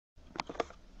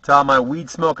To all my weed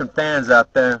smoking fans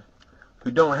out there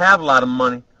who don't have a lot of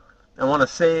money and want to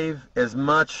save as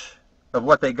much of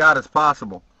what they got as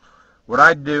possible, what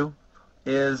I do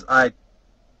is I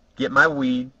get my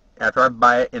weed after I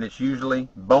buy it, and it's usually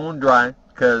bone dry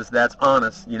because that's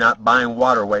honest. You're not buying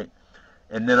water weight.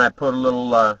 And then I put a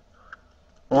little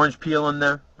orange peel in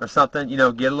there or something, get a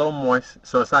little moist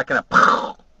so it's not going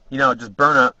to, just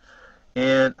burn up.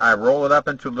 And I roll it up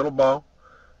into a little ball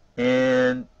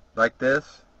and like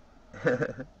this.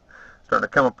 Starting to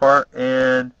come apart,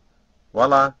 and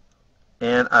voila,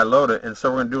 and I load it. And so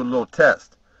we're going to do a little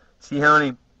test. See how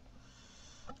many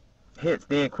hits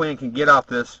Dan Quinn can get off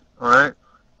this, alright,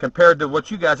 compared to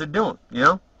what you guys are doing,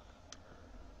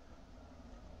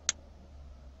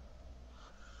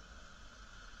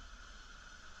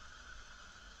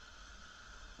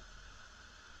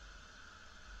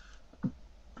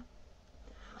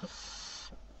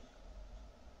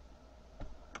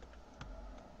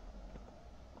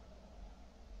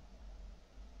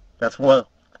 That's one.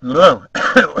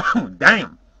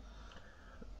 Damn.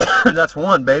 That's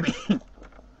one, baby.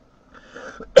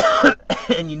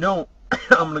 And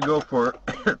I'm going to go for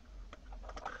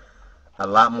a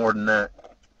lot more than that.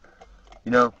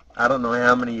 I don't know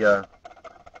how many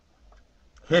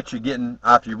hits you're getting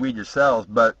off your weed yourselves,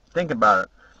 but think about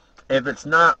it. If it's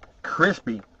not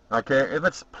crispy, okay, if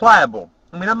it's pliable,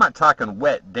 I'm not talking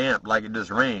wet, damp, like it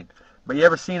just rained, but you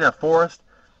ever seen a forest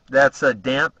that's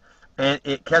damp and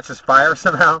it catches fire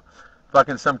somehow?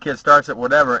 Fucking some kid starts it,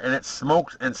 whatever, and it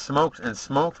smokes and smokes and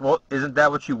smokes. Well, isn't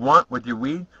that what you want with your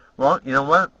weed? Well, you know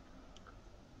what?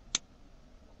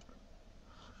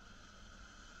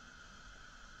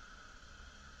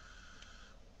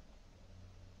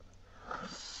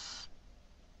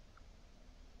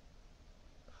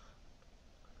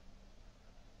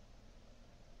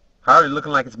 Already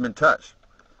looking like it's been touched.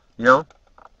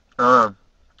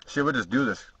 Shit, we'll just do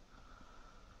this.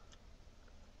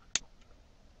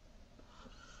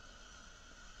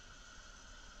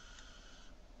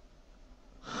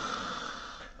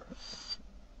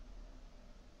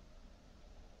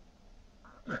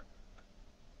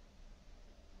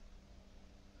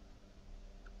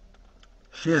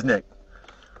 Shiznick.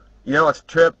 What's a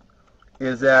trip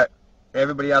is that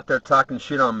everybody out there talking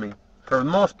shit on me, for the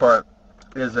most part,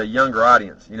 is a younger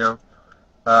audience,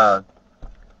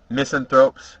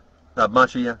 misanthropes, a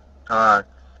bunch of you,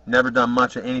 never done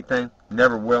much of anything,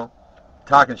 never will,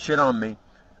 talking shit on me.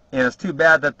 And it's too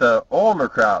bad that the older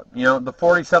crowd, the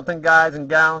 40-something guys and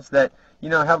gals that,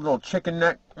 have a little chicken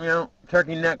neck,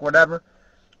 turkey neck, whatever,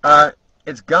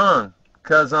 it's gone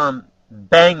because I'm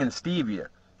banging stevia,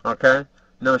 okay?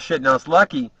 No shit. Now, it's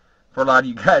lucky for a lot of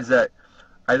you guys that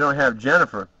I don't have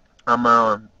Jennifer on my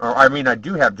own. I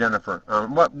do have Jennifer.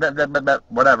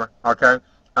 Whatever, okay?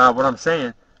 What I'm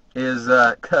saying is,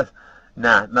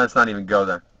 nah, let's not even go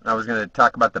there. I was going to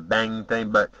talk about the banging thing,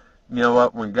 but you know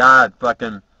what? When God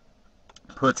fucking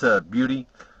puts a beauty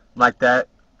like that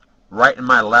right in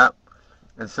my lap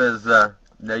and says, there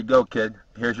you go, kid.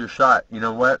 Here's your shot. You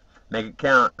know what? Make it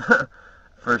count.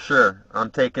 For sure. I'm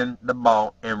taking the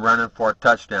ball and running for a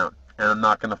touchdown, and I'm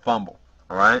not going to fumble.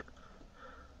 All right?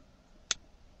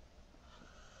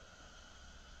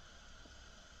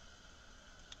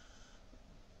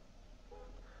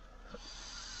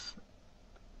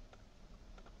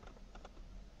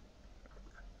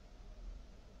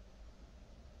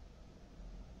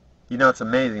 It's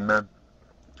amazing, man.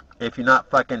 If you're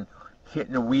not fucking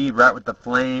hitting the weed right with the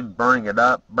flame, burning it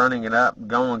up,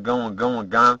 going,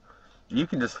 gone, you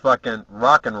can just fucking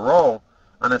rock and roll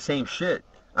on the same shit.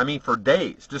 For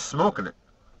days, just smoking it.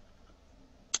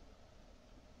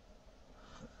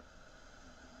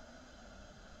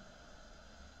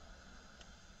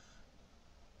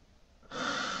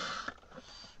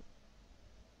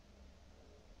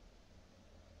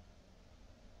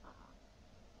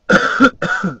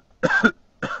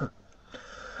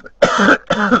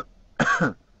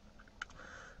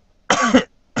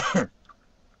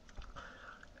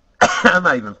 I'm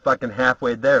not even fucking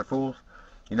halfway there, fools.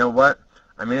 You know what?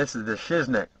 This is the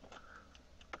shiznick.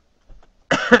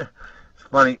 It's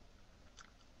funny.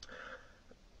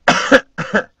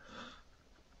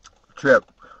 Trip.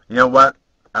 You know what?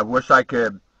 I wish I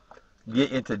could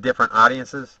get into different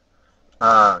audiences.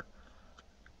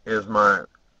 Is my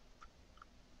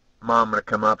mom gonna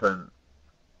come up and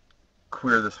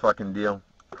queer this fucking deal?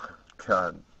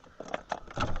 God.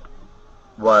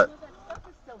 What? That stuff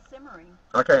is still simmering.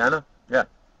 Okay, I know. Yeah.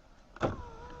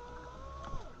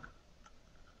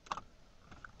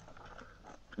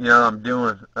 What I'm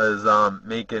doing is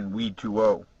making weed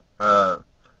 2.0.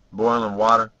 Boiling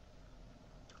water.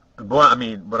 What I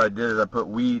did is I put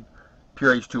weed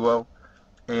pure H2O,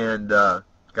 and got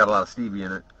a lot of stevia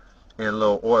in it, and a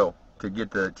little oil to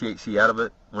get the THC out of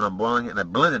it when I'm boiling it, and I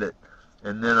blended it,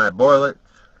 and then I boil it,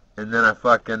 and then I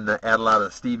fucking add a lot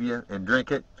of stevia and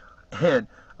drink it, and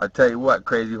I tell you what,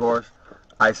 Crazy Horse,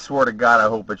 I swear to God I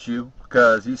hope it's you,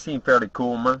 because you seem fairly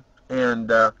cool, man, and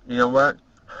you know what,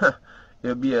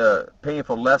 it'll be a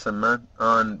painful lesson, man,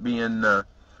 on being,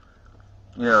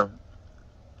 you know,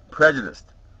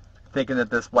 prejudiced, thinking that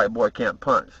this white boy can't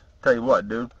punch. Tell you what,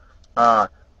 dude,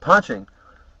 punching,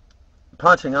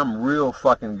 I'm real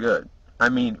fucking good. I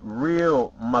mean,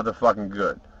 real motherfucking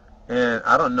good. And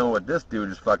I don't know what this dude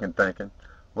is fucking thinking,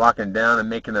 walking down and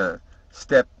making a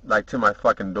step, like, to my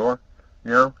fucking door,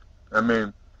 you know? I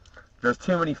mean, there's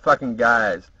too many fucking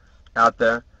guys out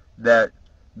there that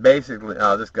basically,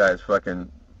 oh, this guy's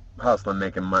fucking hustling,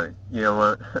 making money. You know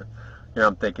what? You know,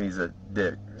 I'm thinking he's a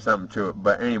dick, something to it.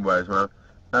 But anyways, man,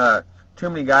 too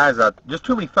many guys out, just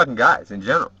too many fucking guys in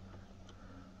general.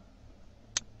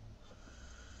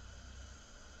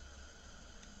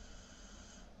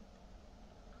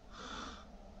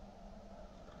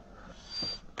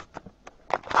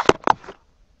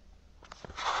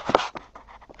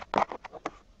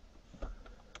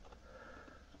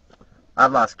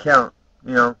 I've lost count,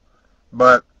 you know,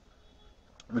 but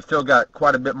we still got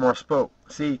quite a bit more smoke.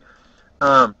 See,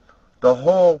 the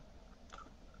whole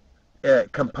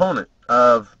component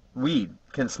of weed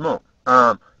can smoke.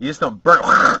 You just don't burn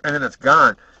it, and then it's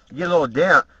gone. You get a little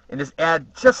damp, and just add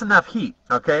just enough heat,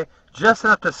 okay? Just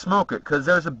enough to smoke it, because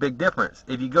there's a big difference.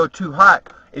 If you go too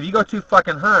hot, if you go too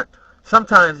fucking hot,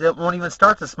 sometimes it won't even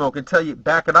start to smoke until you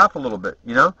back it off a little bit,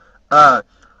 you know?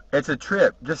 It's a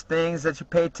trip. Just things that you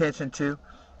pay attention to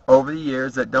over the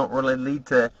years that don't really lead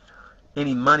to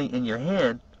any money in your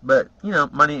hand, but, you know,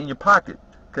 money in your pocket,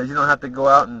 because you don't have to go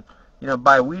out and, you know,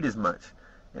 buy weed as much.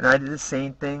 And I did the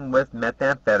same thing with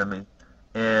methamphetamine.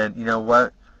 And you know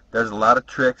what? There's a lot of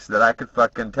tricks that I could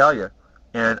fucking tell you.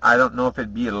 And I don't know if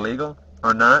it'd be illegal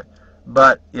or not,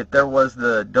 but if there was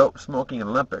the dope smoking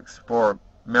Olympics for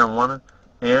marijuana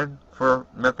and for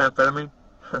methamphetamine,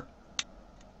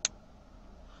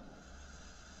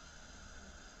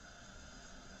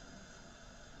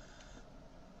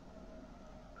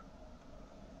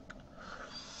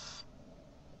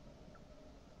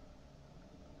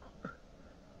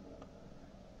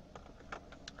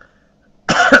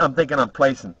 I'm thinking I'm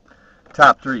placing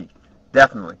top 3,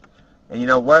 definitely. And you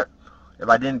know what? If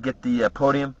I didn't get the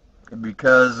podium,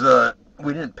 because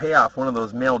we didn't pay off one of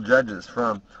those male judges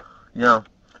from, you know,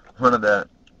 one of the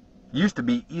used to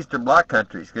be Eastern Bloc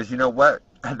countries, because you know what?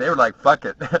 They were like, fuck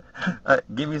it,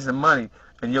 give me some money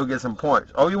and you'll get some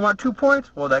points. Oh, you want 2 points?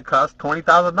 Well, that costs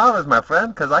 $20,000, my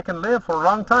friend, because I can live for a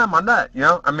long time on that. You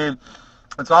know, I mean,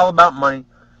 it's all about money.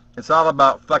 It's all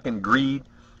about fucking greed.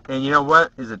 And you know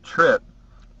what is a trip?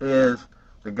 Is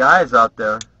the guys out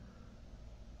there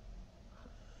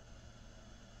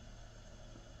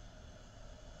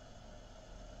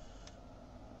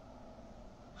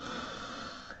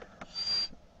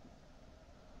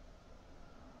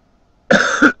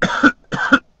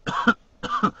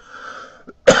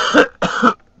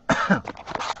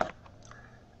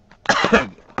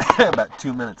about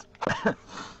 2 minutes. You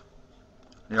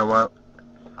know what?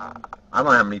 I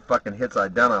don't have any fucking hits I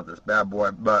done off this bad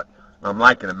boy, but I'm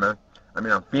liking it, man. I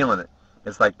mean, I'm feeling it.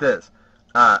 It's like this.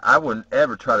 I wouldn't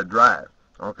ever try to drive,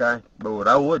 okay? But what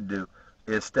I would do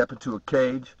is step into a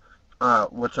cage,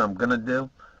 which I'm going to do,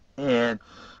 and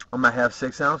I'm going to have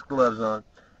 6-ounce gloves on,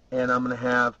 and I'm going to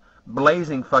have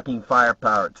blazing fucking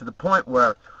firepower to the point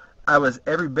where I was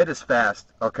every bit as fast,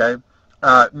 okay?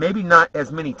 Maybe not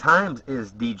as many times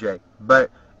as DJ, but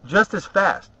just as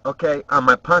fast, okay, on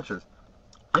my punches.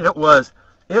 And it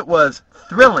was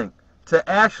thrilling to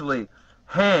actually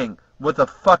hang with a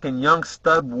fucking young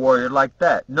stud warrior like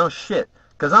that. No shit.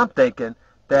 Because I'm thinking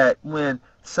that when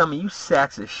some of you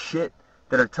sacks of shit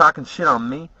that are talking shit on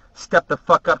me step the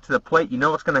fuck up to the plate, you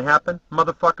know what's going to happen,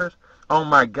 motherfuckers? Oh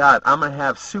my God, I'm going to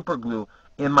have super glue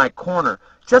in my corner,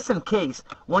 just in case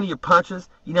one of your punches,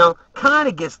 you know, kind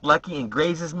of gets lucky and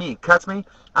grazes me and cuts me.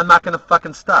 I'm not going to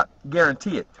fucking stop.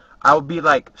 Guarantee it. I will be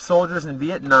like soldiers in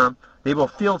Vietnam. They will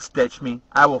field stitch me.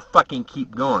 I will fucking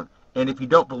keep going. And if you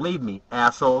don't believe me,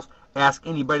 assholes, ask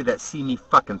anybody that see me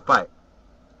fucking fight.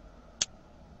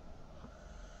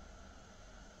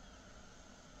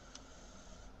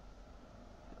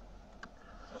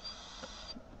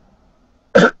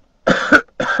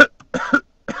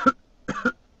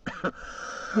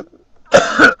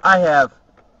 I have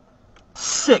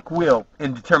sick will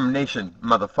and determination,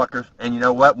 motherfuckers. And you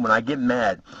know what? When I get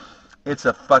mad, it's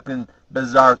a fucking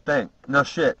bizarre thing. No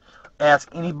shit. Ask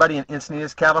anybody in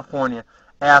Encinitas, California.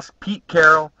 ask Pete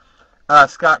Carroll,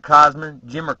 Scott Cosman,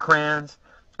 Jim McCrans,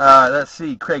 let's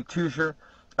see, Craig Tusher.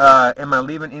 Am I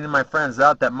leaving any of my friends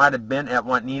out that might have been at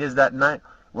Juanita's that night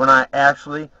when I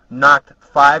actually knocked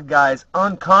 5 guys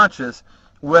unconscious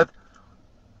with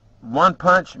one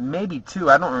punch, maybe 2.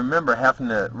 I don't remember having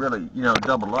to really,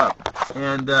 double up.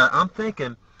 And I'm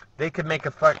thinking they could make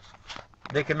a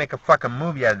fucking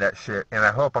movie out of that shit. And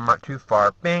I hope I'm not too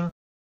far. Bing.